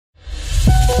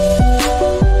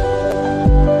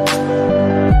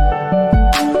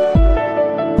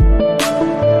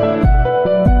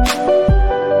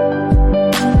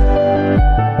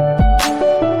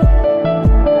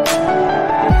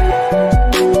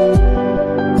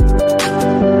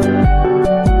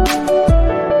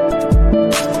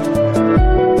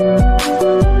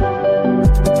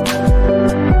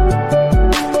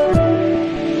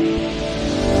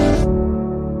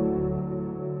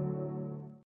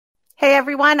Hey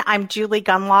everyone, I'm Julie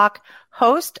Gunlock,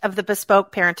 host of the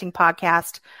Bespoke Parenting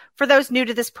Podcast. For those new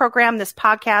to this program, this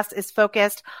podcast is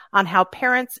focused on how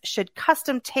parents should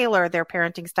custom tailor their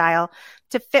parenting style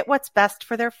to fit what's best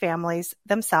for their families,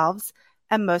 themselves,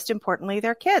 and most importantly,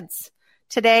 their kids.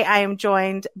 Today, I am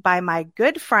joined by my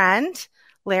good friend,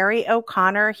 Larry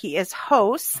O'Connor. He is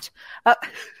host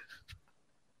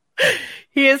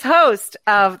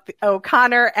of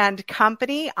O'Connor and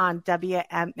Company on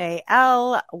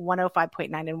WMAL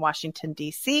 105.9 in Washington,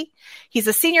 D.C. He's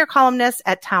a senior columnist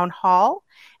at Town Hall,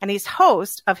 and he's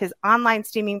host of his online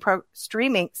streaming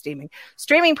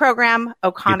program,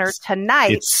 O'Connor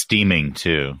Tonight. It's steaming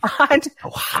too. It's so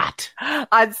hot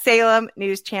on Salem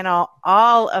News Channel.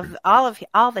 All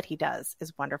that he does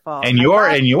is wonderful. And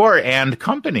you're and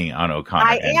Company on O'Connor.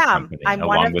 I am. Company,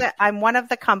 I'm one of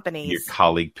the companies. Your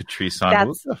colleague Patrice.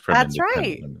 That's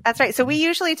right. That's right. So we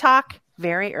usually talk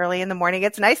very early in the morning.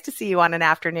 It's nice to see you on an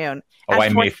afternoon. I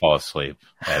may fall asleep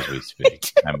as we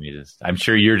speak. I'm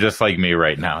sure you're just like me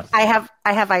right now. I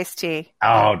have iced tea.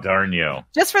 Oh, darn you.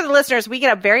 Just for the listeners, we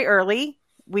get up very early.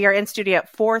 We are in studio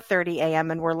at 4:30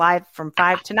 a.m. and we're live from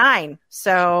 5 to 9.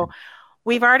 So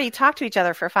we've already talked to each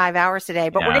other for 5 hours today,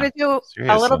 but we're going to do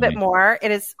a little bit more. It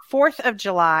is 4th of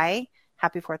July.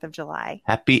 Happy 4th of July.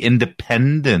 Happy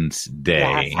Independence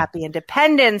Day. Yes, happy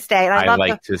Independence Day. And I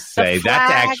like to say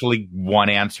that's actually one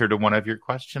answer to one of your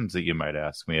questions that you might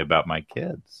ask me about my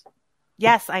kids.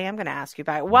 Yes, I am going to ask you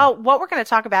about it. Well, what we're going to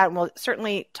talk about, and we'll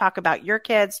certainly talk about your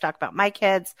kids, talk about my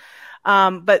kids,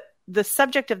 but the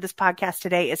subject of this podcast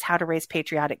today is how to raise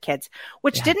patriotic kids,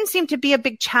 which didn't seem to be a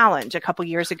big challenge a couple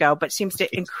years ago, but seems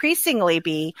to increasingly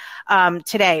be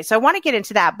today. So I want to get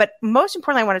into that. But most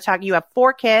importantly, I want to talk, you have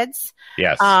 4 kids.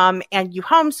 Yes. And you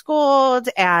homeschooled.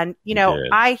 And,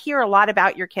 I hear a lot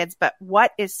about your kids, but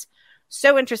what is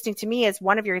so interesting to me is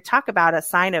one of your talk about a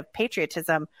sign of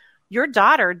patriotism. Your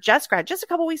daughter just a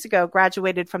couple weeks ago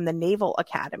graduated from the Naval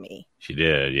Academy. She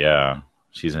did. Yeah.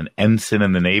 She's an ensign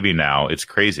in the Navy now. It's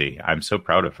crazy. I'm so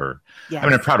proud of her. Yes. I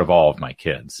mean, I'm proud of all of my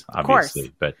kids,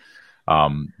 obviously. But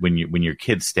when your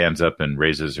kid stands up and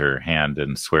raises her hand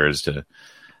and swears to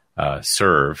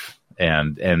serve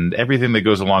and everything that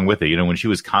goes along with it, when she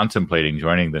was contemplating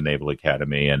joining the Naval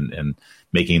Academy and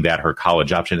making that her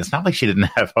college option, it's not like she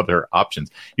didn't have other options.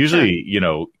 Usually,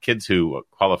 kids who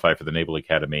qualify for the Naval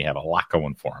Academy have a lot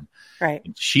going for them. Right.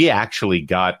 She actually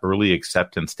got early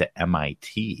acceptance to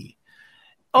MIT.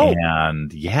 Oh,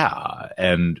 and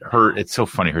it's so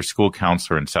funny. Her school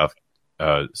counselor in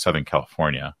Southern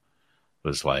California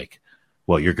was like,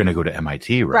 "Well, you're going to go to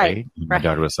MIT, right?" My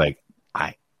daughter was like,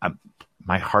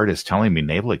 "My heart is telling me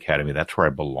Naval Academy. That's where I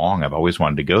belong. I've always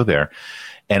wanted to go there."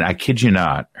 And I kid you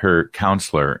not, her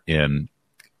counselor in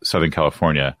Southern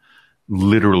California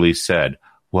literally said,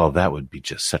 "Well, that would be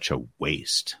just such a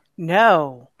waste."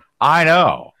 No, I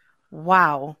know.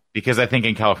 Wow. Because I think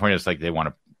in California, it's like they want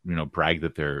to brag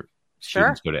that their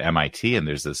students go to MIT, and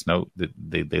there's this note that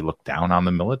they look down on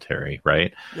the military,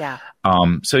 right? Yeah.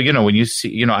 So, when you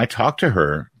see, I talked to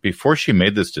her before she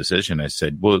made this decision. I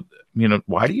said, well,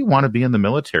 why do you want to be in the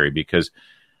military? Because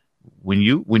when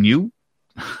you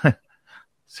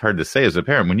it's hard to say as a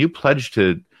parent, when you pledge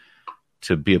to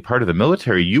be a part of the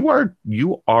military, you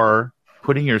are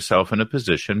putting yourself in a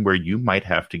position where you might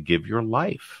have to give your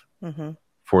life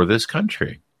for this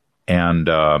country. And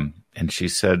she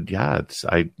said, yeah,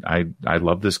 I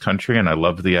love this country, and I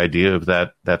love the idea of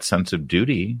that sense of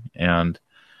duty, and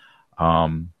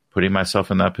putting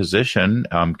myself in that position,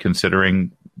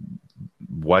 considering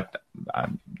what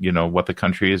the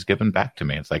country has given back to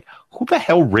me. It's like, who the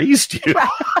hell raised you?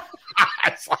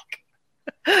 It's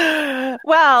like,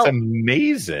 well, it's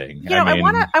amazing. I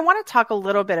want to talk a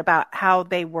little bit about how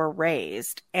they were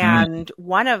raised, and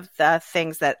one of the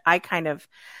things that I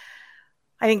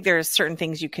think there's certain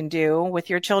things you can do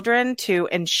with your children to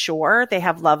ensure they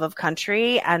have love of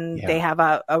country and they have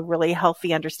a really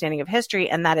healthy understanding of history,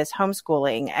 and that is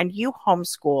homeschooling. And you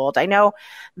homeschooled. I know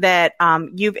that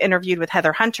you've interviewed with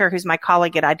Heather Hunter, who's my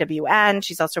colleague at IWN.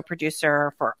 She's also a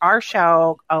producer for our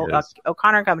show,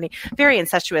 O'Connor and Company. Very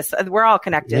incestuous. We're all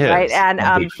connected, right? And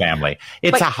big family.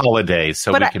 It's a holiday,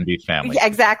 so we can be family. Yeah,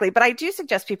 exactly. But I do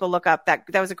suggest people look up that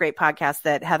was a great podcast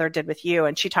that Heather did with you,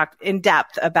 and she talked in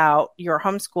depth about your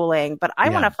homeschooling. But I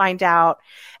want to find out,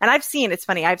 and I've seen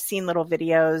little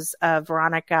videos of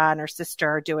Veronica and her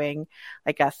sister doing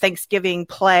like a Thanksgiving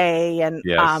play, and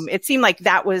it seemed like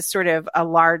that was sort of a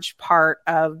large part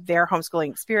of their homeschooling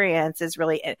experience, is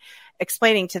really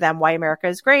explaining to them why America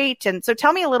is great. And so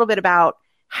tell me a little bit about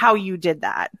how you did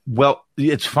that. Well,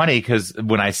 it's funny because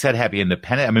when I said Happy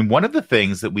Independence, I mean, one of the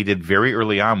things that we did very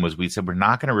early on was we said we're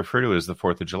not going to refer to it as the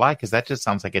 4th of July because that just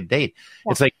sounds like a date.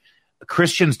 Yeah. It's like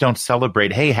Christians don't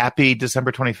celebrate, hey, happy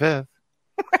December 25th.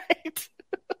 Right.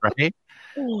 Right?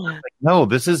 Like, no,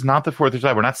 this is not the 4th of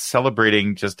July. We're not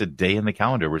celebrating just a day in the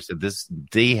calendar. This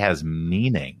day has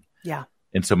meaning. Yeah.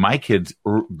 And so my kids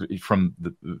from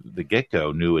the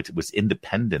get-go knew it was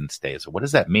Independence Day. So what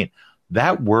does that mean?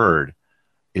 That word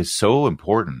is so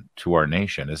important to our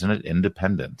nation, isn't it?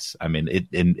 Independence. I mean,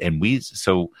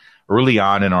 so early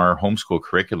on in our homeschool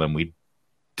curriculum, we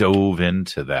dove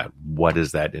into that. What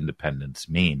does that independence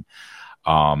mean?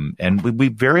 And we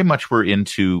very much were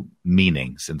into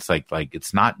meanings. It's like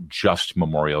it's not just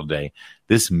Memorial Day.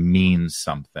 This means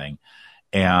something.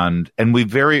 And we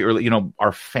very early,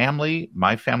 our family,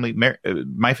 my family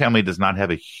does not have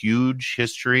a huge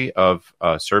history of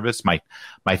service. My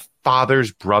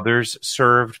father's brothers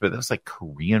served, but that was like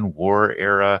Korean War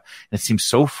era, and it seems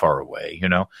so far away,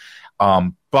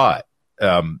 But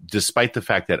despite the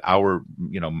fact that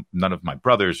none of my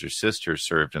brothers or sisters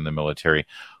served in the military,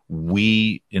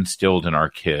 we instilled in our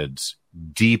kids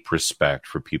deep respect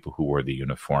for people who wore the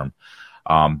uniform.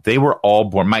 They were all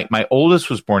born. My oldest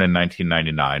was born in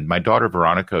 1999. My daughter,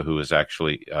 Veronica, who is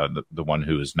actually the one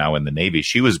who is now in the Navy,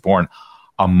 she was born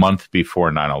a month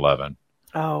before 9/11.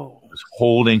 Oh. I was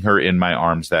holding her in my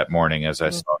arms that morning as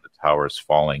I saw the towers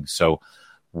falling. So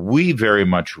we very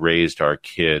much raised our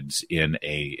kids in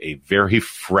a very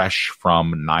fresh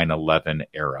from 9/11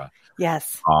 era.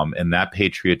 Yes. And that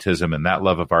patriotism and that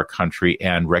love of our country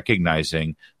and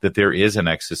recognizing that there is an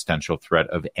existential threat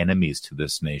of enemies to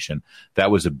this nation.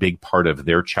 That was a big part of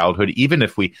their childhood. Even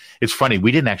if it's funny,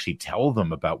 we didn't actually tell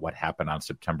them about what happened on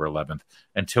September 11th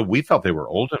until we felt they were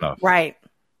old enough. Right.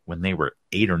 When they were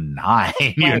 8 or 9,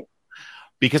 right.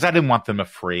 Because I didn't want them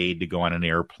afraid to go on an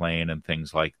airplane and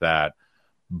things like that.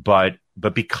 But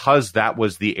because that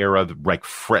was the era, like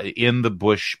in the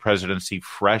Bush presidency,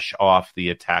 fresh off the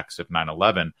attacks of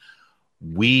 9/11,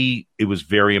 it was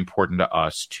very important to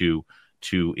us to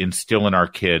instill in our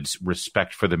kids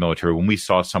respect for the military. When we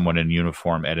saw someone in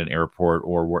uniform at an airport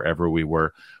or wherever we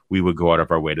were, we would go out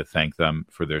of our way to thank them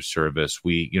for their service.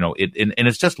 And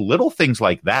it's just little things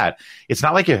like that. It's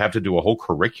not like you have to do a whole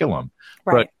curriculum,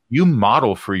 right. But you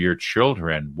model for your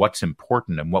children what's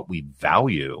important and what we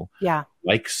value. Yeah.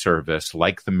 Like service,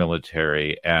 like the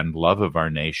military, and love of our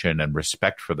nation and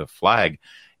respect for the flag.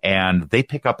 And they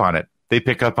pick up on it. They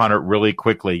pick up on it really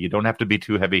quickly. You don't have to be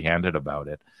too heavy-handed about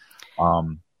it.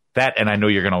 And I know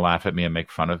you're going to laugh at me and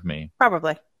make fun of me.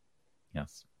 Probably.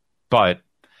 Yes. But,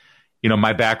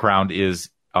 my background is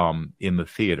in the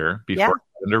theater. Before I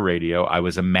got into radio, I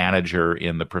was a manager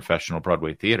in the professional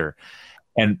Broadway theater.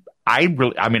 And I've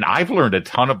learned I've learned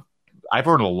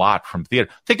a lot from theater.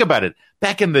 Think about it.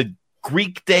 Back in the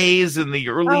Greek days and the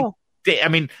early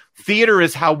day, theater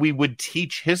is how we would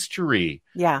teach history.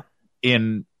 Yeah.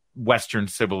 In Western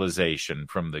civilization,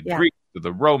 from the Greeks to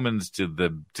the Romans to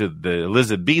the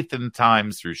Elizabethan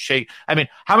times through Shakespeare.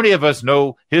 How many of us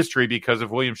know history because of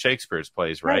William Shakespeare's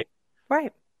plays, right?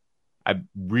 Right. I'm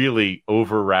really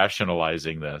over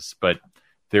rationalizing this, but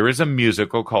there is a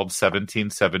musical called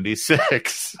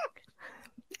 1776.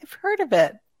 I've heard of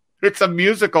it. It's a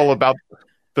musical about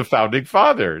the founding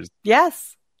fathers.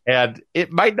 Yes. And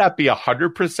it might not be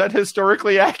 100%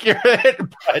 historically accurate,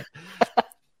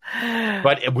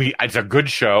 but it's a good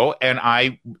show. And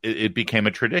it became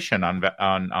a tradition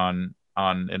on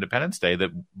Independence Day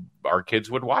that our kids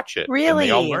would watch it. Really? And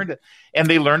they all learned it. And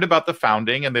they learned about the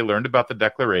founding, and they learned about the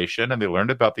Declaration, and they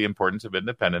learned about the importance of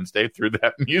Independence Day through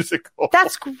that musical.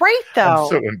 That's great, though. I'm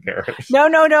so embarrassed.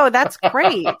 No, that's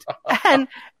great. and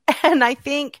I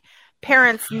think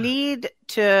parents need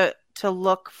to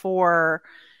look for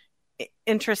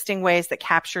interesting ways that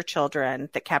capture children,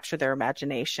 that capture their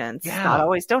imaginations. Yeah. Not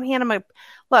always. Don't hand them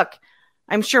look.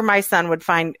 I'm sure my son would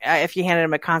find, if you handed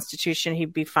him a Constitution,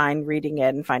 he'd be fine reading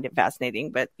it and find it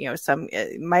fascinating. But,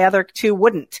 my other two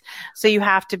wouldn't. So you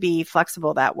have to be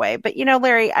flexible that way. But,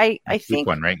 Larry, I think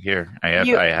one right here. I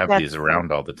have these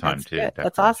around all the time too.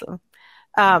 That's awesome.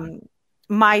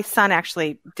 My son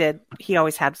actually did. He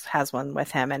always has one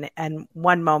with him. And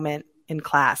one moment in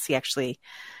class, he actually,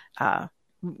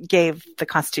 gave the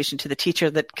Constitution to the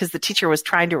teacher because the teacher was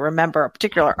trying to remember a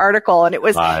particular article. And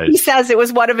he says it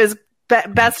was one of his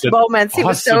best moments. Awesome it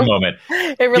was so moment.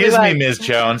 It really Excuse was. me, Ms.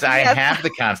 Jones. I have the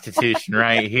Constitution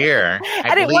right here.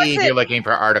 I believe you're looking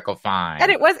for Article 5.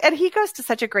 And he goes to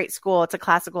such a great school. It's a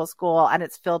classical school, and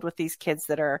it's filled with these kids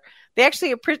that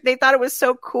they thought it was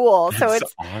so cool. So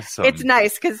That's awesome. It's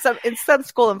nice because in some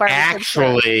school environments.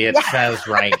 Actually, it says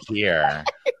right here.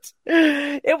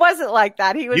 It wasn't like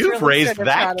that. He was You've really raised sort of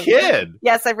that proud of me. kid.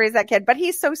 Yes, I've raised that kid, but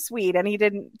he's so sweet, and he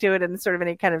didn't do it in sort of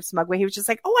any kind of smug way. He was just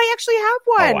like, "Oh, I actually have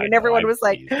one," I and know, everyone I was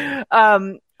like, tease you.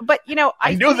 "But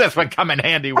I knew this would come in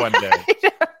handy one day."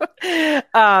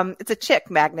 It's a chick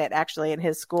magnet actually in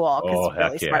his school because Oh,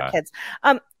 really heck smart yeah. kids.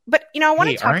 But I want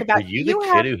to talk about Are you the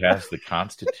kid who has the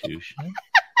Constitution?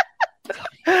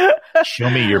 Show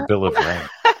me your Bill of Rights.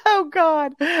 Oh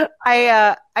God,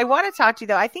 I want to talk to you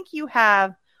though. I think you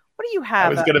have. What do you have? I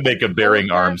was going to make a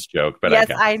bearing arms joke, but yes,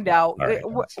 I know. Right,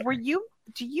 were you?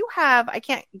 Do you have? I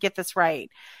can't get this right.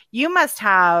 You must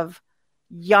have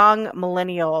young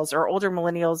millennials or older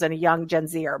millennials and a young Gen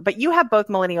Zer, but you have both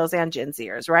millennials and Gen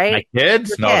Zers, right? My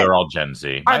kids? No, they're all Gen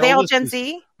Z. Are they all Gen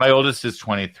Z? My oldest is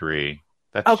 23.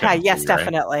 That's okay. Gen Yes, Z,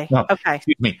 definitely. Right? No, okay.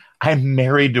 Excuse me. I'm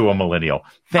married to a millennial.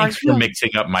 Thanks for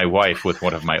mixing up my wife with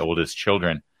one of my oldest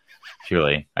children.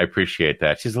 Julie, I appreciate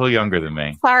that. She's a little younger than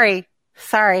me.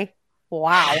 Sorry.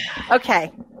 Wow.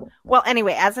 Okay. Well,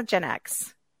 anyway, as a Gen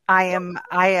X, I am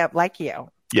like you.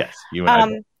 Yes, you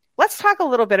and I. Let's talk a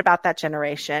little bit about that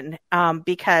generation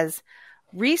because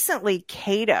recently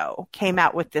Cato came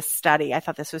out with this study. I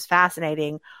thought this was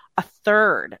fascinating. A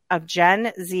third of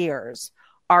Gen Zers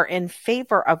are in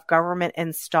favor of government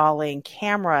installing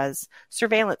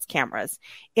surveillance cameras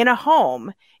in a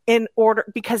home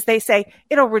because they say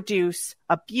it'll reduce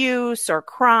abuse or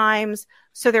crimes.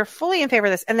 So they're fully in favor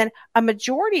of this. And then a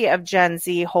majority of Gen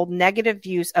Z hold negative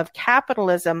views of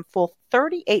capitalism. Full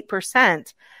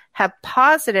 38% have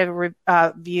positive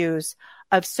views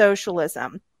of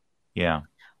socialism. Yeah.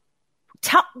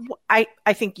 I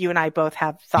think you and I both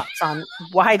have thoughts on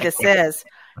why this is.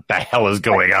 What the hell is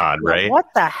going on, right? What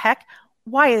the heck?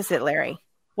 Why is it, Larry?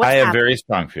 I have very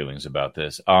strong feelings about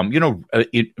this.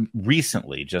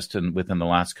 Recently, within the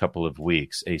last couple of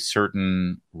weeks, a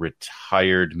certain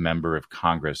retired member of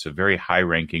Congress, a very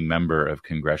high-ranking member of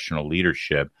congressional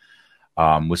leadership,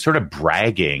 was sort of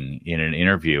bragging in an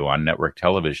interview on network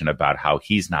television about how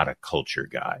he's not a culture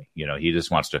guy. He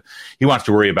just wants to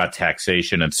worry about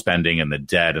taxation and spending and the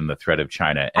debt and the threat of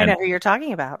China. And I know who you're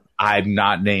talking about. I'm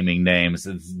not naming names.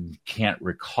 Can't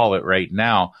recall it right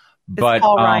now. But it's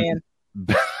Paul Ryan.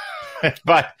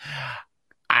 But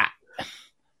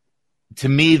to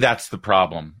me, that's the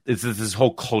problem. It's this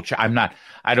whole culture. I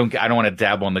don't want to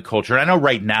dabble in the culture. I know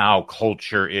right now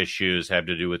culture issues have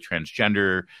to do with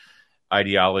transgender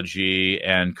ideology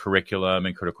and curriculum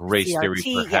and critical race theory,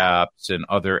 perhaps, and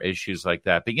other issues like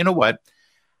that. But you know what?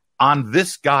 On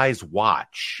this guy's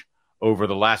watch over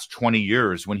the last 20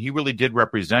 years, when he really did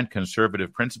represent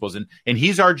conservative principles, and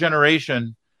he's our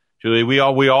generation, Julie,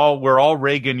 we're all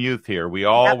Reagan youth here. We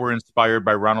all were inspired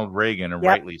by Ronald Reagan, and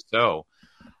rightly so.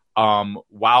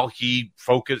 While he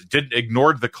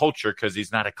ignored the culture because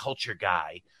he's not a culture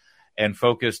guy, and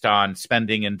focused on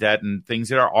spending and debt and things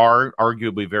that are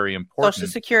arguably very important. Social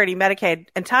Security, Medicaid,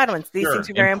 entitlements. These things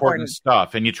are very important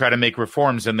stuff. And you try to make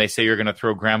reforms and they say you're going to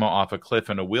throw grandma off a cliff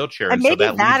in a wheelchair. And maybe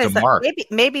so that leaves a mark.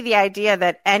 Maybe the idea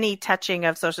that any touching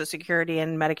of Social Security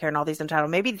and Medicare and all these entitlements,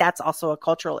 maybe that's also a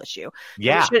cultural issue.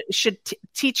 Yeah. We should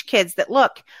teach kids that,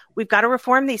 look, we've got to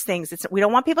reform these things. We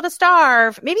don't want people to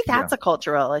starve. Maybe that's a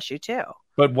cultural issue too.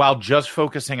 But while just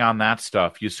focusing on that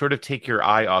stuff, you sort of take your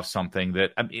eye off something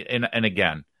that, and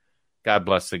again, God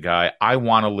bless the guy. I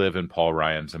want to live in Paul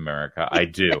Ryan's America. I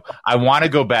do. I want to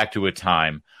go back to a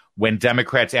time when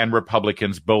Democrats and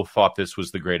Republicans both thought this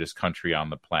was the greatest country on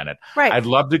the planet. Right. I'd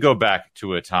love to go back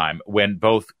to a time when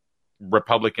both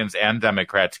Republicans and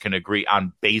Democrats can agree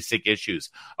on basic issues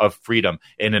of freedom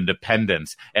and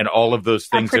independence and all of those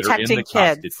things that are in the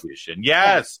Constitution.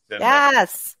 Yes.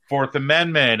 Yes. Fourth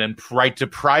Amendment and right to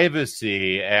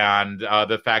privacy and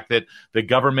the fact that the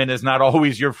government is not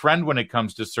always your friend when it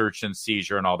comes to search and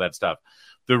seizure and all that stuff.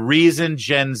 The reason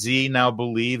Gen Z now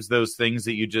believes those things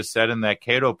that you just said in that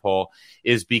Cato poll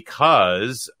is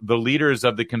because the leaders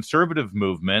of the conservative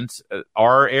movement,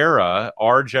 our era,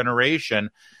 our generation,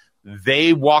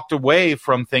 they walked away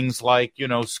from things like,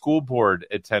 school board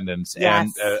attendance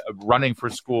and running for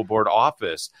school board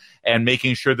office and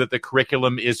making sure that the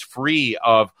curriculum is free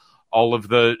of all of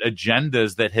the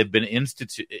agendas that have been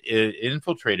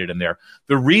infiltrated in there.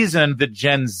 The reason that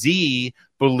Gen Z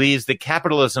believes that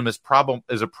capitalism is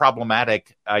a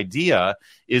problematic idea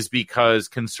is because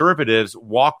conservatives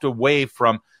walked away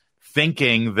from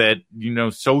thinking that,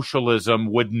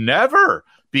 socialism would never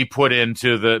be put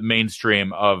into the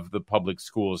mainstream of the public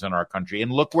schools in our country. And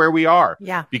look where we are.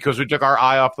 Yeah. Because we took our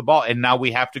eye off the ball. And now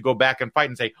we have to go back and fight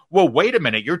and say, well, wait a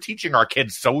minute, you're teaching our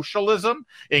kids socialism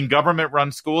in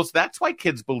government-run schools? That's why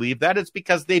kids believe that. It's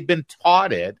because they've been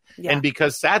taught it. Yeah. And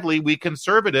because, sadly, we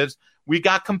conservatives, we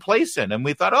got complacent and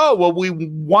we thought, oh, well, we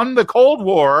won the Cold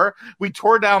War. We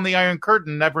tore down the Iron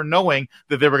Curtain, never knowing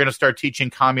that they were going to start teaching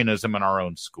communism in our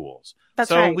own schools.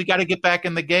 That's right. We got to get back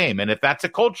in the game. And if that's a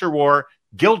culture war,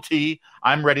 guilty,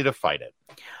 I'm ready to fight it.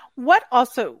 What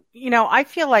also, I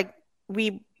feel like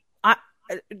we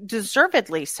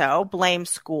deservedly so blame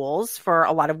schools for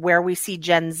a lot of where we see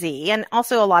Gen Z and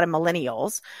also a lot of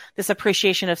millennials, this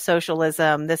appreciation of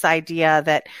socialism, this idea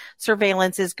that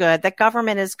surveillance is good, that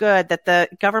government is good, that the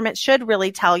government should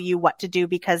really tell you what to do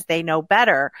because they know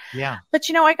better. Yeah. But,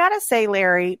 I got to say,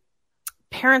 Larry,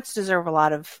 parents deserve a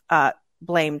lot of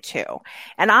blame too.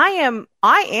 And I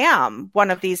am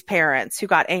one of these parents who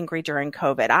got angry during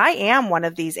COVID. I am one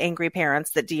of these angry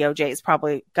parents that DOJ's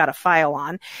probably got a file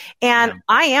on. And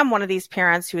I am one of these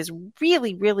parents who is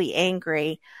really, really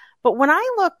angry. But when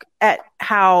I look at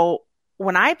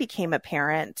when I became a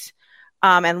parent,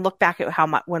 and look back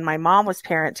at when my mom was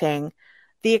parenting,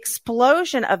 the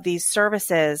explosion of these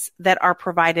services that are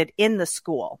provided in the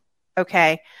school.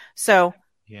 Okay. So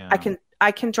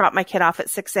I can drop my kid off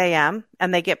at 6 a.m.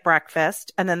 and they get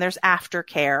breakfast, and then there's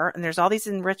aftercare, and there's all these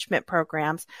enrichment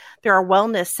programs. There are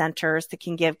wellness centers that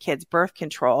can give kids birth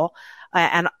control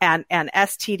and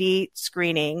STD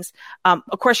screenings.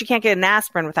 Of course, you can't get an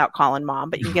aspirin without calling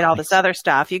mom, but you can get all this other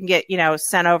stuff. You can get,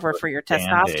 sent over for your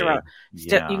testosterone. You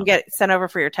can get sent over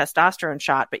for your testosterone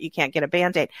shot, but you can't get a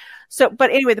Band-Aid. So,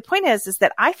 but anyway, the point is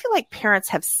that I feel like parents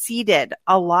have ceded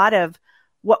a lot of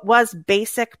what was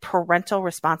basic parental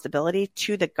responsibility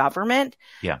to the government.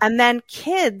 Yeah. And then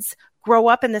kids grow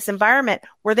up in this environment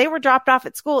where they were dropped off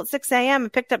at school at 6 a.m.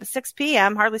 and picked up at 6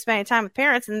 p.m., hardly spending time with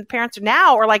parents. And the parents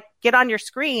are like, get on your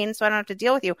screen so I don't have to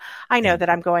deal with you. I know that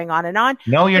I'm going on and on.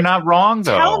 No, you're not wrong,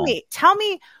 though. Tell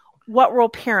me what role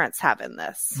parents have in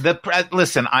this.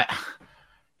 Listen,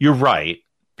 you're right.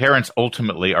 Parents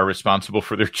ultimately are responsible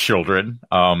for their children,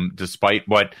 despite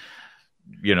what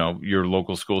your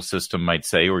local school system might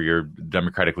say, or your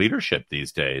Democratic leadership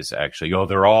these days, actually.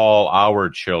 They're all our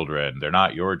children. They're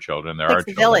not your children. They're our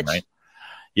children, village. Right?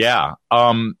 Yeah.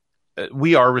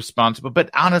 We are responsible. But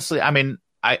honestly, I mean,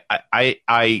 I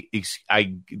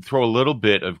throw a little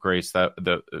bit of grace that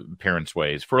the parents'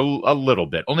 ways for a little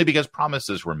bit, only because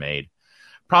promises were made.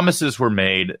 Promises were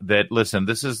made that, listen,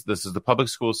 this is the public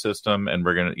school system, and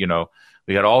we're going to,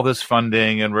 we got all this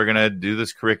funding, and we're going to do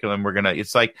this curriculum.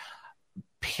 It's like,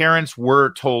 parents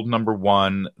were told, number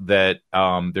one, that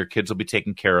their kids will be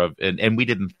taken care of. And we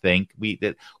didn't think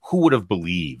who would have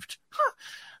believed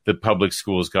that public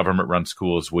schools, government-run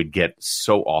schools would get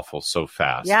so awful so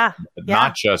fast. Yeah.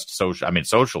 Not just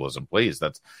socialism, please.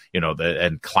 That's,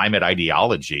 and climate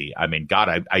ideology. I mean,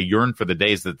 God, I yearn for the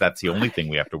days that's the only thing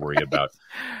we have to worry about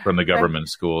from the government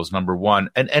schools, number one.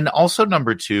 And also,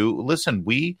 number two, listen,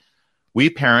 we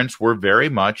parents were very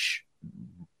much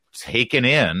taken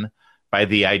in by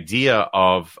the idea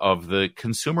of the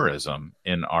consumerism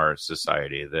in our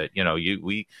society, that,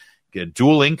 we get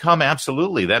dual income.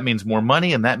 Absolutely. That means more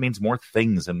money, and that means more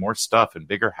things and more stuff and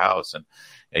bigger house and,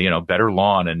 better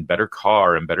lawn and better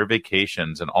car and better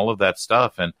vacations and all of that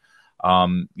stuff. And,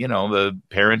 the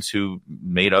parents who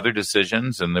made other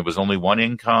decisions, and there was only one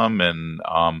income, and,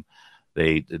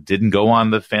 they didn't go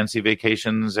on the fancy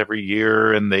vacations every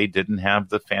year, and they didn't have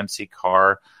the fancy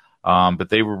car. But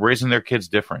they were raising their kids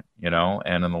different,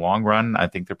 and in the long run, I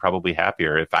think they're probably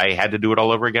happier. If I had to do it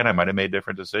all over again, I might have made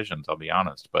different decisions, I'll be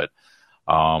honest. But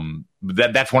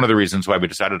that's one of the reasons why we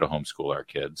decided to homeschool our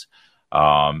kids,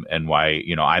 and why,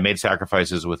 I made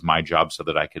sacrifices with my job so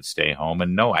that I could stay home.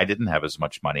 And no, I didn't have as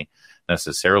much money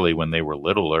necessarily when they were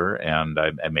littler, and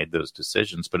I made those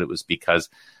decisions. But it was because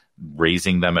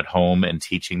raising them at home and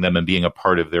teaching them and being a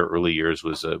part of their early years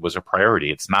was a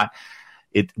priority. It's not...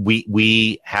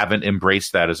 We haven't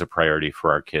embraced that as a priority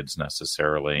for our kids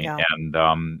necessarily. No.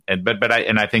 But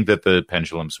I think that the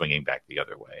pendulum's swinging back the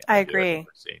other way. I agree. We're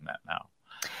seeing that now.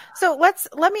 So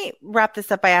let me wrap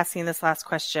this up by asking this last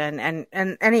question,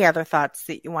 and any other thoughts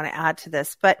that you want to add to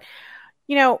this. But,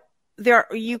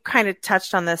 you kind of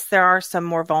touched on this. There are some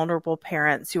more vulnerable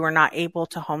parents who are not able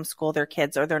to homeschool their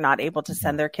kids, or they're not able to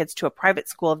send their kids to a private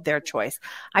school of their choice.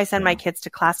 I send my kids to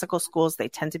classical schools. They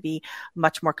tend to be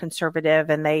much more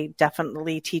conservative, and they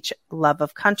definitely teach love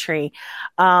of country.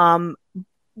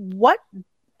 What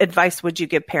advice would you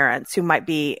give parents who might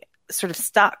be sort of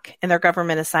stuck in their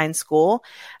government assigned school?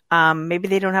 Maybe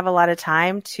they don't have a lot of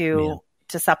time to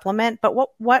supplement, but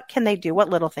what can they do? What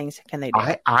little things can they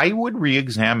do? I would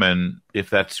re-examine if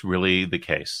that's really the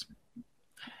case,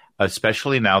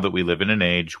 especially now that we live in an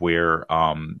age where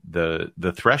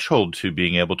the threshold to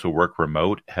being able to work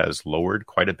remote has lowered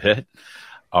quite a bit.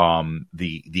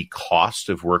 the cost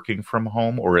of working from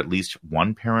home, or at least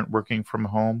one parent working from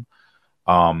home,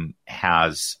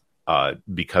 has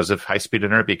because of high-speed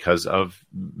internet, because of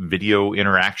video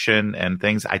interaction and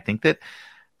things. I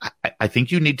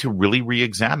think you need to really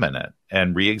re-examine it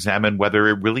and re-examine whether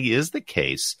it really is the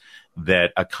case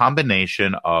that a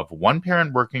combination of one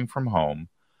parent working from home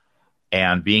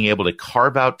and being able to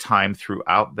carve out time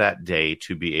throughout that day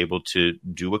to be able to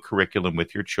do a curriculum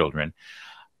with your children,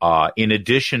 in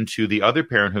addition to the other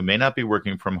parent who may not be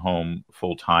working from home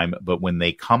full time, but when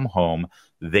they come home,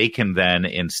 they can then,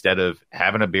 instead of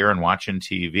having a beer and watching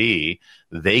TV,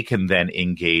 they can then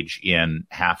engage in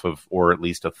half of, or at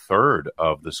least a third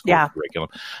of the school curriculum.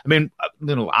 I mean,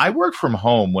 I worked from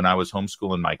home when I was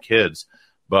homeschooling my kids,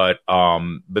 but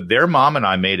their mom and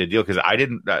I made a deal, because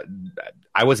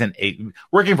I wasn't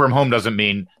working from home doesn't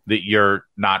mean that you're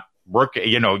not working.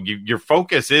 Your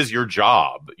focus is your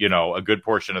job, a good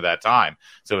portion of that time.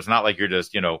 So it's not like you're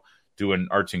just, doing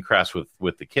arts and crafts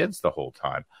with the kids the whole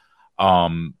time.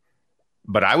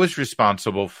 But I was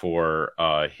responsible for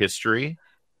history.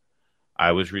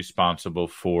 I was responsible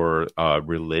for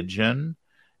religion,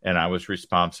 and I was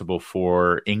responsible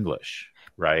for English,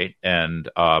 right? And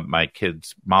my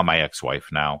kids' mom, my ex-wife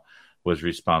now, was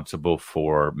responsible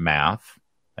for math.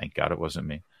 Thank God it wasn't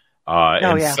me.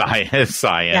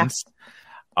 Science.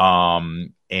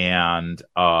 And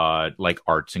like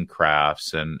arts and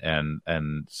crafts and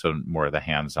so more of the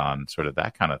hands-on sort of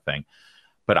that kind of thing.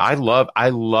 But I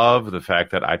love the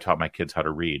fact that I taught my kids how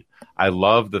to read. I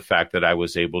love the fact that I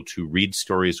was able to read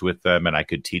stories with them, and I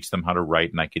could teach them how to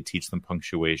write, and I could teach them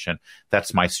punctuation.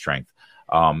 That's my strength.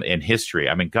 In history,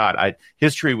 I mean,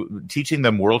 teaching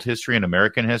them world history and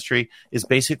American history is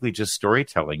basically just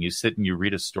storytelling. You sit and you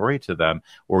read a story to them,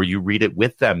 or you read it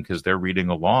with them because they're reading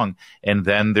along. And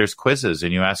then there's quizzes,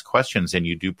 and you ask questions, and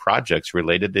you do projects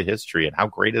related to history. And how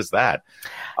great is that?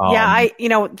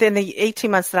 In the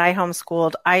 18 months that I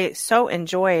homeschooled, I so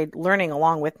enjoyed learning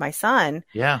along with my son.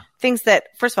 Yeah. Things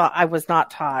that, first of all, I was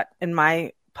not taught in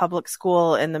my public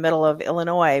school in the middle of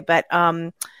Illinois, but,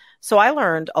 so I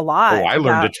learned a lot. Oh, I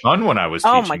learned a ton when I was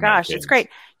teaching. Oh my gosh, it's great.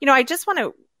 I just want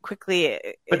to quickly.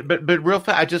 But real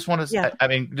fast, I just want to. Yeah. I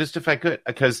mean, just if I could,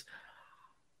 because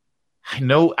I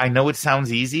know it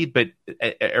sounds easy, but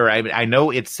I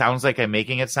know it sounds like I'm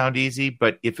making it sound easy.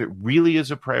 But if it really is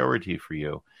a priority for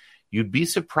you, you'd be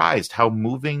surprised how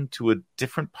moving to a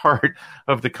different part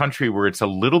of the country where it's a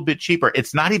little bit cheaper.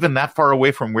 It's not even that far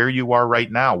away from where you are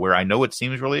right now, where I know it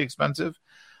seems really expensive.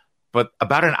 But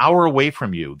about an hour away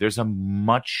from you, there's a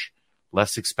much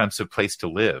less expensive place to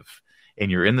live. And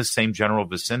you're in the same general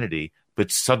vicinity, but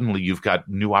suddenly you've got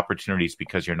new opportunities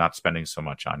because you're not spending so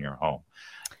much on your home.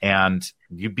 And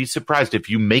you'd be surprised if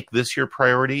you make this your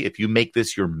priority, if you make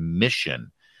this your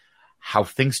mission, how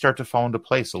things start to fall into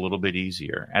place a little bit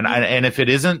easier. And if it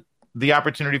isn't the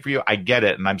opportunity for you, I get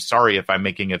it. And I'm sorry if I'm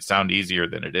making it sound easier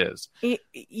than it is.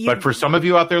 But for some of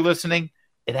you out there listening,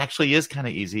 it actually is kind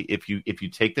of easy if you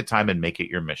take the time and make it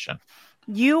your mission.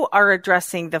 You are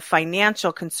addressing the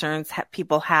financial concerns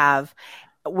people have,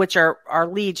 which are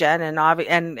legion and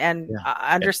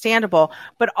understandable.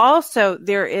 But also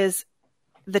there is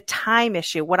the time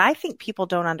issue. What I think people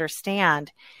don't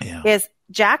understand is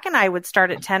Jack and I would start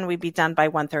at 10, we'd be done by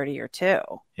 1:30 or 2.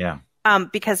 Yeah.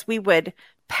 Because we would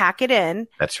pack it in.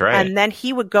 That's right. And then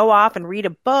he would go off and read a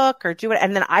book or do it.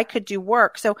 And then I could do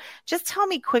work. So just tell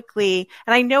me quickly.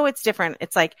 And I know it's different.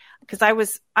 It's like, because I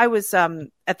was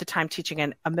at the time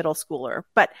teaching a middle schooler,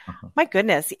 but my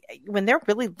goodness, when they're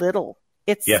really little,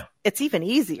 it's even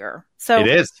easier. So it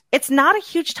is. It's not a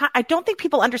huge time. I don't think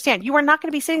people understand. You are not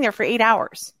going to be sitting there for 8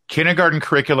 hours. Kindergarten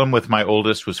curriculum with my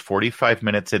oldest was 45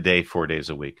 minutes a day, 4 days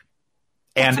a week.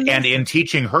 And in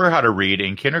teaching her how to read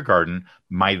in kindergarten,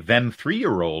 my then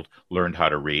 3-year-old learned how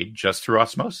to read just through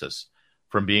osmosis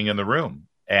from being in the room.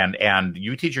 And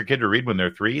you teach your kid to read when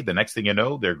they're 3, the next thing you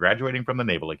know, they're graduating from the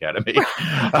Naval Academy.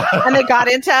 And they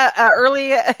got into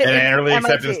early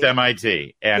acceptance to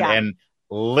MIT. And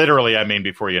literally, I mean,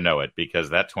 before you know it, because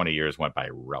that 20 years went by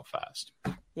real fast.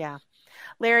 Yeah.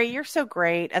 Larry, you're so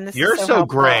great. And you're so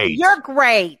great. You're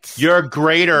great. You're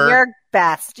greater. You're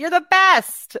best. You're the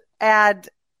best. And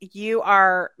you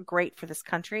are great for this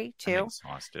country too. I'm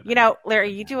exhausted.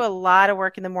 Larry, you do a lot of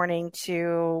work in the morning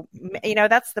to,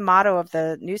 that's the motto of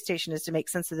the news station, is to make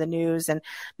sense of the news, and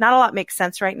not a lot makes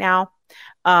sense right now.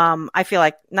 I feel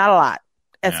like not a lot.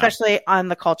 especially on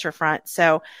the culture front.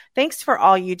 So thanks for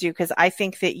all you do, because I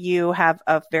think that you have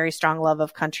a very strong love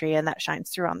of country, and that shines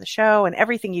through on the show and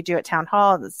everything you do at Town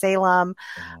Hall and Salem,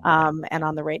 and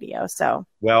on the radio. So,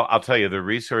 well, I'll tell you, the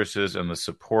resources and the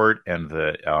support and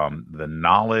the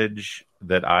knowledge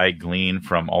that I glean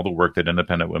from all the work that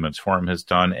Independent Women's Forum has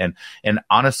done, and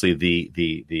honestly,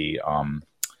 the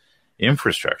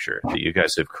infrastructure that you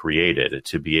guys have created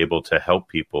to be able to help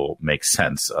people make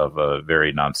sense of a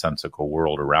very nonsensical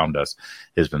world around us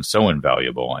has been so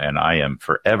invaluable. And I am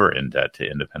forever in debt to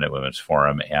Independent Women's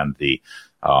Forum and the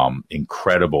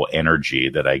incredible energy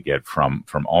that I get from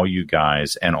all you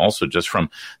guys, and also just from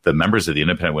the members of the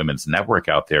Independent Women's Network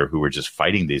out there who are just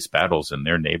fighting these battles in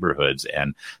their neighborhoods.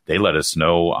 And they let us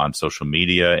know on social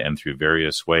media and through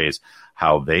various ways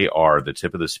how they are the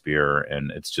tip of the spear.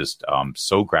 And it's just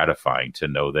so gratifying to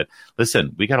know that,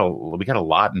 listen, we got a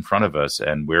lot in front of us,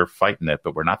 and we're fighting it,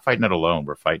 but we're not fighting it alone.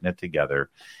 We're fighting it together,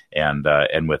 and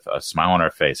with a smile on our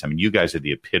face. I mean, you guys are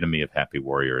the epitome of happy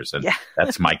warriors, and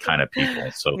that's my kind of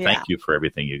people. So thank you for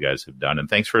everything you guys have done, and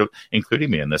thanks for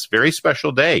including me in this very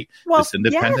special day, this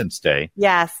Independence Day.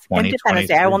 Yes, Independence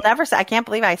Day. I will never say. I can't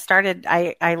believe I started.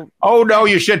 Oh no,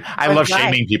 you should. I love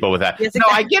shaming people with that. Yes,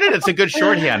 exactly. No, I get it. It's a good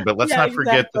shorthand, but let's not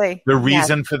forget the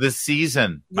reason for the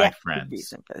season, my friends. The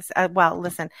reason for this. Well,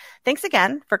 listen, thanks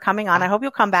again for coming on. I hope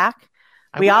you'll come back.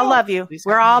 We all love you.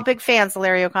 We're all big fans of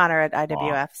Larry O'Connor at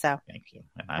IWF. So thank you.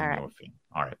 And I'm a fan.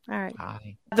 All right.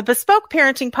 Bye. The Bespoke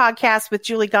Parenting Podcast with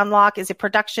Julie Gunlock is a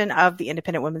production of the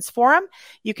Independent Women's Forum.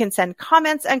 You can send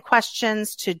comments and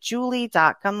questions to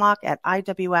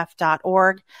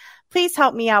julie.gunlock@iwf.org. Please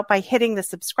help me out by hitting the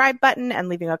subscribe button and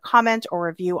leaving a comment or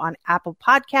review on Apple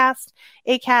Podcasts,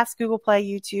 Acast, Google Play,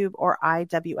 YouTube, or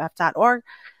iwf.org.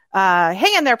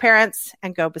 Hang in there, parents,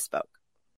 and go Bespoke.